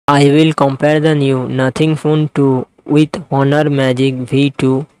I will compare the new Nothing Phone 2 with Honor Magic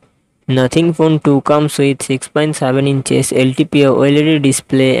V2. Nothing Phone 2 comes with 6.7 inches LTPO OLED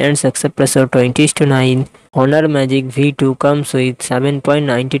display and success ratio 20:9. Honor Magic V2 comes with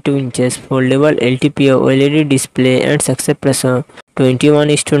 7.92 inches foldable LTPO OLED display and success ratio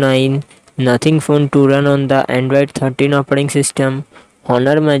 21:9. Nothing Phone 2 run on the Android 13 operating system.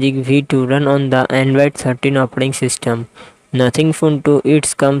 Honor Magic V2 run on the Android 13 operating system. Nothing Phone 2 it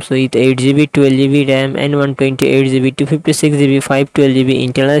comes with 8GB 12GB RAM and 128GB 256GB 512GB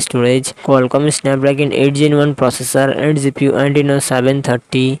internal storage. Qualcomm Snapdragon 8 Gen 1 processor and GPU Adreno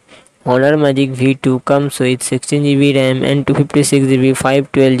 730. Honor Magic V2 comes with 16GB RAM and 256GB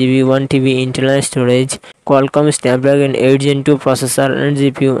 512GB 1TB internal storage. Qualcomm Snapdragon 8 Gen 2 processor and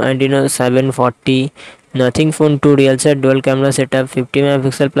GPU Adreno 740. Nothing Phone 2 real set dual camera setup 50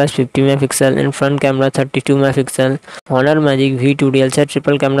 MP plus 50 MP and front camera 32 MP. Honor Magic V2 real set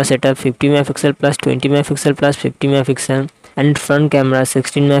triple camera setup 50 MP plus 20 MP plus 50 MP and front camera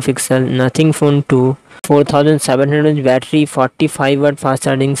 16 MP. Nothing Phone 2 4700 mAh battery 45W fast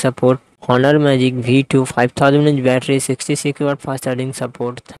charging support. Honor Magic V2 5000 mAh battery 66W fast charging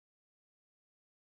support.